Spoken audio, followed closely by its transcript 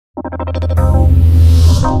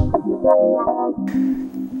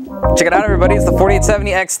Check it out, everybody. It's the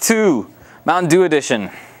 4870X2 Mountain Dew edition.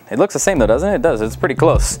 It looks the same though, doesn't it? It does. It's pretty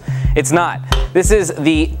close. It's not. This is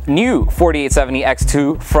the new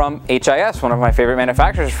 4870X2 from HIS, one of my favorite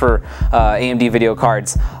manufacturers for AMD video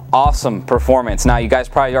cards. Awesome performance. Now, you guys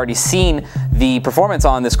probably already seen the performance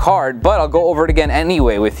on this card, but I'll go over it again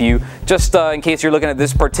anyway with you, just in case you're looking at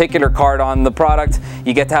this particular card on the product.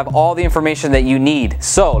 You get to have all the information that you need.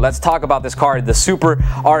 So let's talk about this card. The Super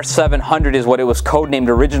R700 is what it was codenamed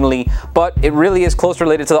originally, but it really is close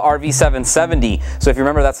related to the RV770. So if you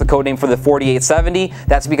remember, that's the code name for the 4870.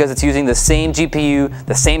 That's because it's using the same GPU,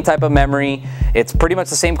 the same type of memory. It's pretty much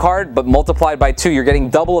the same card, but multiplied by 2. You're getting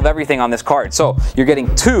double of everything on this card. So you're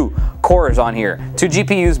getting 2 cores on here, 2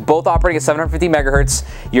 GPUs, both operating at 750 megahertz.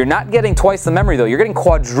 You're not getting twice the memory though, you're getting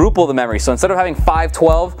quadruple the memory. So instead of having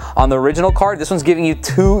 512 on the original card, this one's giving you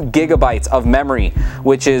 2 gigabytes of memory,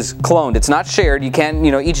 which is cloned. It's not shared. You can,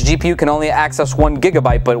 each GPU can only access 1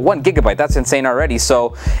 gigabyte, but 1 gigabyte, that's insane already.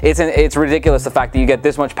 So it's ridiculous the fact that you get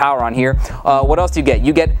this much power on here. What else do you get?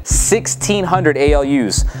 You get 1600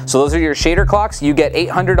 ALUs. So those are your shader clocks. You get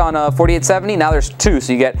 800 on a 4870. Now there's 2,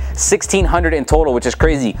 so you get 1600 in total, which is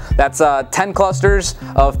crazy. That's 10 clusters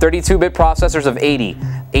of 32-bit processors of 80.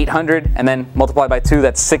 800 and then multiplied by 2,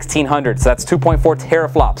 that's 1600. So that's 2.4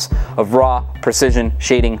 teraflops of raw precision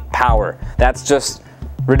shading power. That's just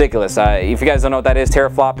ridiculous. If you guys don't know what that is,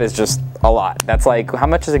 teraflop is just a lot. That's like, how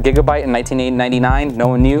much is a gigabyte in 1999? No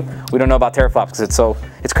one knew. We don't know about teraflops because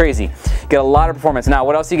it's crazy. Get a lot of performance. Now,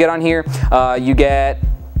 what else do you get on here? You get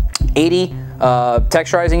 80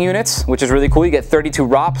 texturizing units, which is really cool. You get 32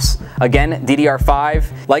 ROPS, again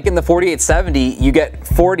DDR5. Like in the 4870, you get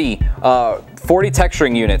 40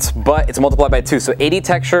 texturing units, but it's multiplied by 2. So 80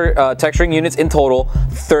 texturing units in total,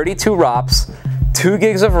 32 ROPS, 2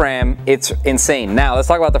 gigs of RAM. It's insane. Now let's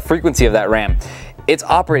talk about the frequency of that RAM. It's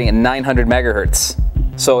operating at 900 megahertz.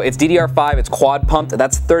 So it's DDR5, it's quad pumped,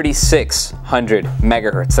 that's 3600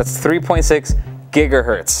 megahertz. That's 3.6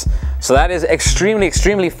 gigahertz. So that is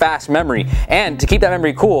extremely fast memory. And to keep that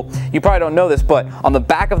memory cool, you probably don't know this, but on the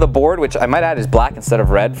back of the board, which I might add is black instead of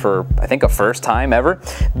red for I think a first time ever,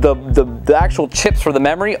 the actual chips for the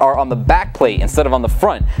memory are on the back plate instead of on the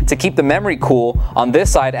front to keep the memory cool on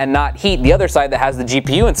this side and not heat the other side that has the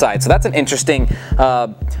GPU inside. So that's an interesting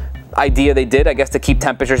idea they did, I guess, to keep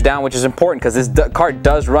temperatures down, which is important because this card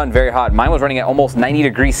does run very hot. Mine was running at almost 90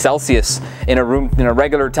 degrees Celsius in a room, in a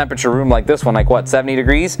regular temperature room like this one, like what, 70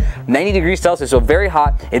 degrees? 90 degrees Celsius, so very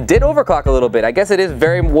hot. It did overclock a little bit. I guess it is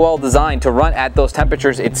very well designed to run at those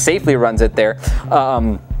temperatures. It safely runs it there.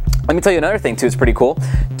 Let me tell you another thing too, it's pretty cool.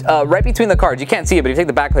 Right between the cards, you can't see it, but if you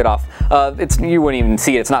take the backplate off, you wouldn't even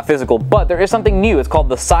see it, it's not physical, but there is something new. It's called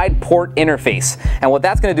the side port interface. And what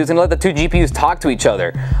that's gonna do is gonna let the 2 GPUs talk to each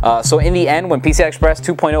other. So in the end, when PCI Express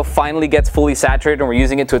 2.0 finally gets fully saturated and we're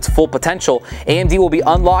using it to its full potential, AMD will be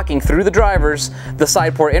unlocking through the drivers the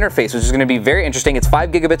side port interface, which is gonna be very interesting. It's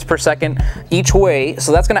 5 gigabits per second each way,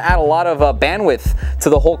 so that's gonna add a lot of bandwidth to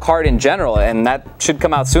the whole card in general, and that should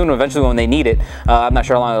come out soon, eventually when they need it. I'm not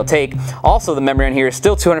sure how long it'll take. Also, the memory on here is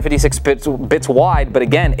still 256 bits wide, but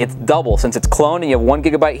again, it's double. Since it's cloned and you have 1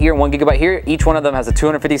 gigabyte here and 1 gigabyte here, each one of them has a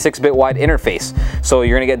 256 bit wide interface. So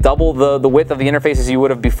you're gonna get double the width of the interface as you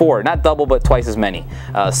would have before. Not double, but twice as many.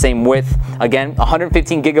 Same width. Again,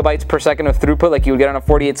 115 gigabytes per second of throughput like you would get on a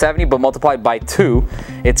 4870, but multiplied by 2.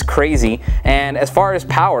 It's crazy. And as far as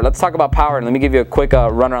power, let's talk about power, and let me give you a quick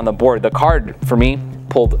run around the board. The card, for me,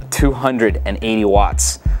 pulled 280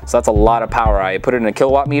 watts. So that's a lot of power. I put it in a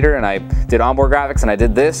kilowatt meter and I did onboard graphics and I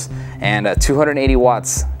did this, and 280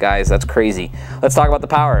 watts, guys, that's crazy. Let's talk about the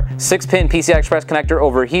power. 6-pin PCI Express connector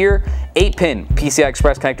over here, 8-pin PCI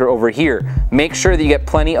Express connector over here. Make sure that you get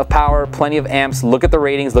plenty of power, plenty of amps. Look at the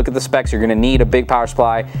ratings, look at the specs. You're gonna need a big power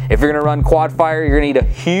supply. If you're gonna run quad fire, you're gonna need a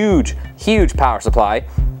huge power supply.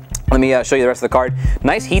 Let me show you the rest of the card.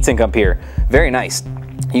 Nice heatsink up here, very nice.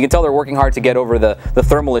 You can tell they're working hard to get over the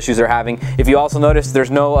thermal issues they're having. If you also notice,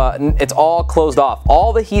 there's no, it's all closed off.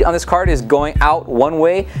 All the heat on this card is going out one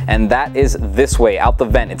way, and that is this way, out the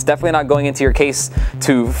vent. It's definitely not going into your case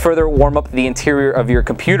to further warm up the interior of your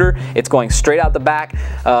computer. It's going straight out the back.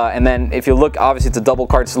 And then if you look, obviously it's a double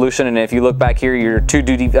card solution, and if you look back here, your 2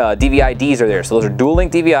 DVI-Ds are there. So those are dual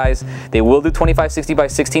link DVIs. They will do 2560 by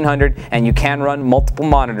 1600, and you can run multiple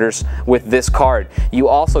monitors with this card. You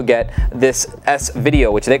also get this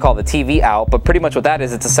S-Video, which they call the TV out, but pretty much what that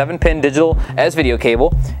is, it's a 7-pin digital S-Video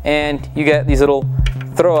cable, and you get these little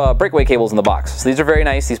breakaway cables in the box. So these are very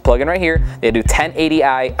nice. These plug in right here. They do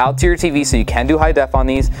 1080i out to your TV, so you can do high def on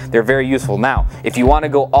these. They're very useful. Now, if you want to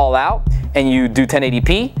go all out and you do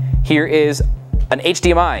 1080p, here is an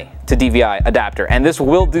HDMI to DVI adapter, and this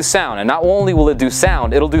will do sound. And not only will it do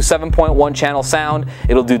sound, it'll do 7.1 channel sound,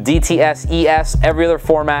 it'll do DTS, ES, every other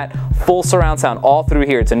format, full surround sound all through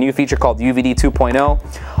here. It's a new feature called UVD 2.0.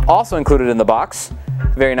 Also included in the box,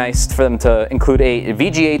 very nice for them to include a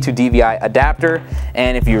VGA to DVI adapter.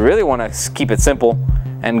 And if you really want to keep it simple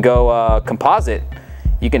and go composite,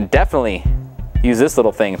 you can definitely use this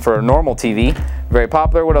little thing for a normal TV. Very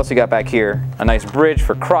popular. What else you got back here? A nice bridge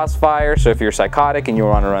for Crossfire, so if you're psychotic and you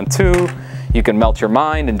want to run 2, you can melt your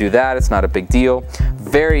mind and do that. It's not a big deal.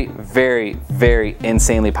 Very, very, very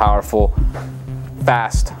insanely powerful,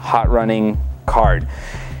 fast, hot running card.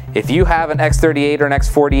 If you have an X38 or an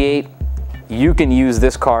X48, you can use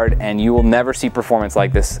this card and you will never see performance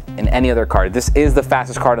like this in any other card. This is the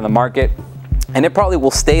fastest card on the market, and it probably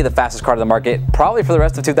will stay the fastest card on the market probably for the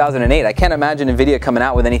rest of 2008. I can't imagine NVIDIA coming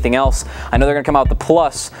out with anything else. I know they're gonna come out with the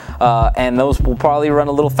Plus, and those will probably run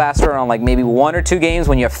a little faster on like maybe 1 or 2 games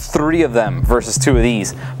when you have 3 of them versus 2 of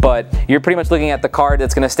these. But you're pretty much looking at the card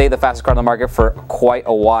that's gonna stay the fastest card on the market for quite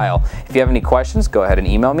a while. If you have any questions, go ahead and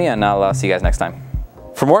email me, and I'll see you guys next time.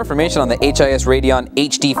 For more information on the HIS Radeon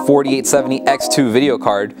HD 4870X2 video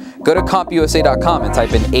card, go to compusa.com and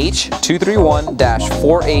type in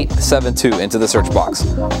H231-4872 into the search box.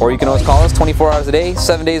 Or you can always call us 24 hours a day,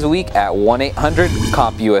 7 days a week at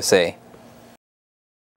 1-800-COMP-USA.